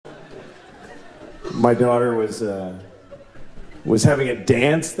My daughter was having a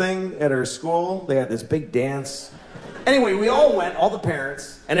dance thing at her school. They had this big dance. Anyway, we all went, all the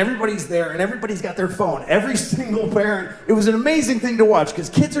parents, and everybody's there, and everybody's got their phone. Every single parent. It was an amazing thing to watch, because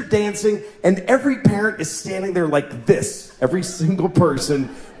kids are dancing, and every parent is standing there like this. Every single person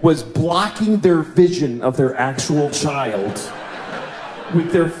was blocking their vision of their actual child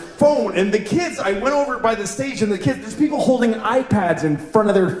with their phone. And the kids, I went over by the stage, and the kids, there's people holding iPads in front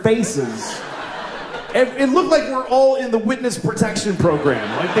of their faces. It looked like we're all in the witness protection program.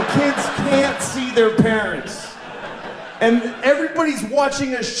 Like the kids can't see their parents. And everybody's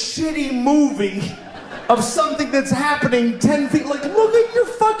watching a shitty movie of something that's happening 10 feet. Like, look at your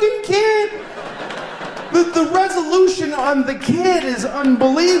fucking kid. The resolution on the kid is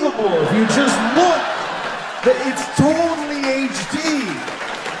unbelievable. If you just look, it's totally HD.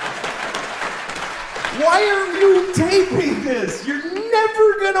 Why are you taping this? You're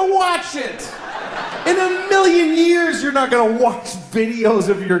never gonna watch it. In a million years, you're not gonna watch videos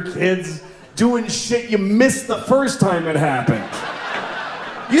of your kids doing shit you missed the first time it happened.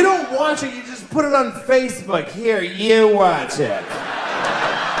 You don't watch it, you just put it on Facebook. Here, you watch it.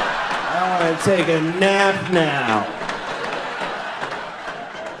 I want to take a nap now.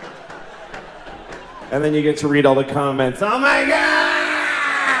 And then you get to read all the comments. Oh my God!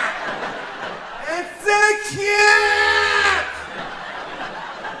 It's so cute!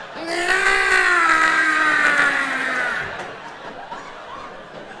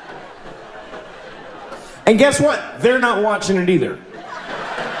 And guess what? They're not watching it either.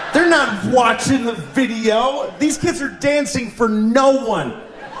 They're not watching the video. These kids are dancing for no one.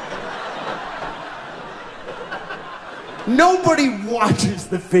 Nobody watches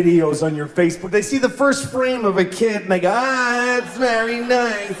the videos on your Facebook. They see the first frame of a kid and they go, ah, that's very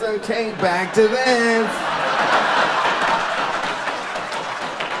nice. Okay, back to this.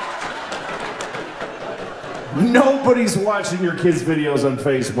 Nobody's watching your kids' videos on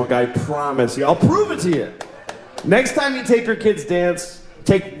Facebook, I promise you. I'll prove it to you. Next time you take your kids dance,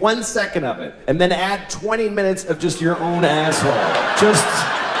 take 1 second of it, and then add 20 minutes of just your own asshole. Just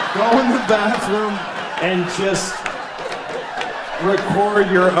go in the bathroom and just record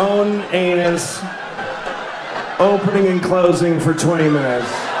your own anus opening and closing for 20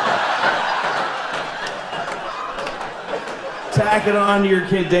 minutes. Tack it on to your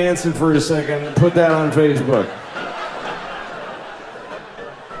kid dancing for a second and put that on Facebook.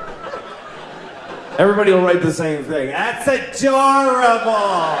 Everybody will write the same thing. That's adorable.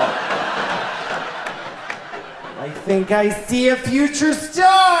 I think I see a future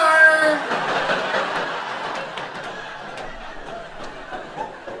star.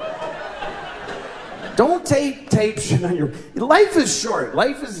 Don't tape shit on your... Life is short.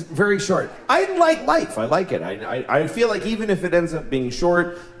 Life is very short. I like life. I like it. I feel like even if it ends up being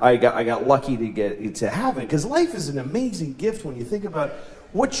short, I got lucky to have it. Because life is an amazing gift when you think about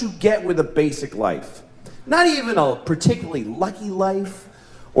what you get with a basic life. Not even a particularly lucky life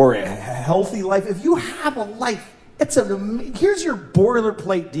or a healthy life. If you have a life, here's your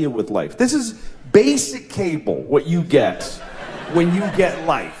boilerplate deal with life. This is basic cable, what you get when you get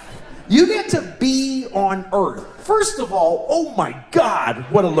life. You get to be on Earth. First of all, oh my God,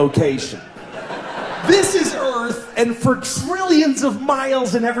 what a location. This is Earth, and for trillions of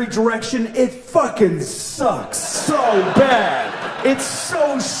miles in every direction, it fucking sucks so bad. It's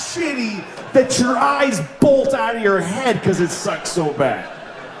so shitty that your eyes bolt out of your head because it sucks so bad.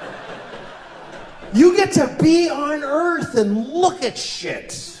 You get to be on Earth and look at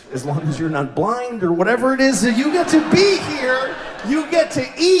shit. As long as you're not blind or whatever it is that you get to be here, you get to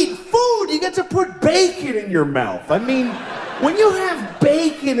eat food, you get to put bacon in your mouth. I mean, when you have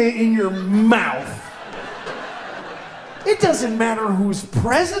bacon in your mouth, it doesn't matter who's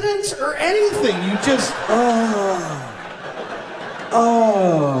president or anything. You just,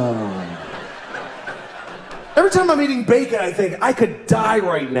 Every time I'm eating bacon, I think I could die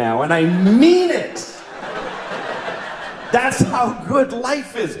right now, and I mean it. That's how good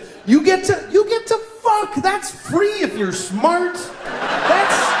life is. You get to fuck. That's free if you're smart.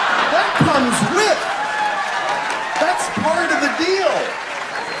 That comes with. That's part of the deal.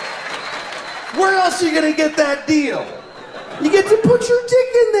 Where else are you gonna get that deal? You get to put your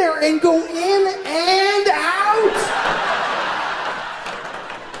dick in there and go in and out.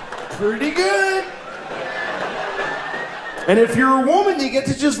 Pretty good. And if you're a woman, you get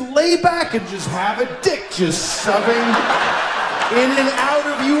to just lay back and just have a dick just shoving in and out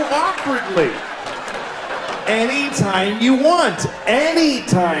of you awkwardly. Anytime you want.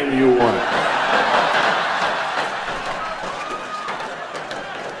 Anytime you want.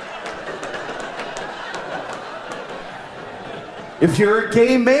 If you're a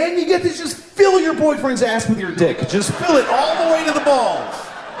gay man, you get to just fill your boyfriend's ass with your dick. Just fill it all the way to the balls.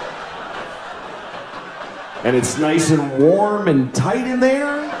 And it's nice and warm and tight in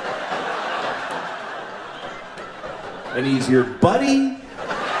there. And he's your buddy.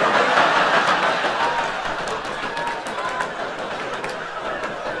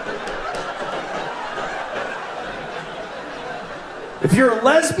 If you're a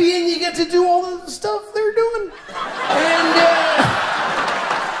lesbian, you get to do all the stuff they're doing. And,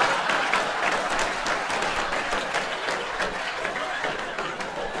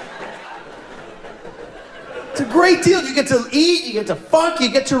 it's a great deal. You get to eat, you get to fuck, you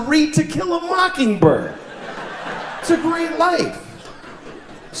get to read To Kill a Mockingbird. It's a great life.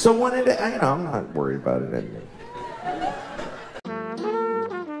 So when I'm not worried about it anymore.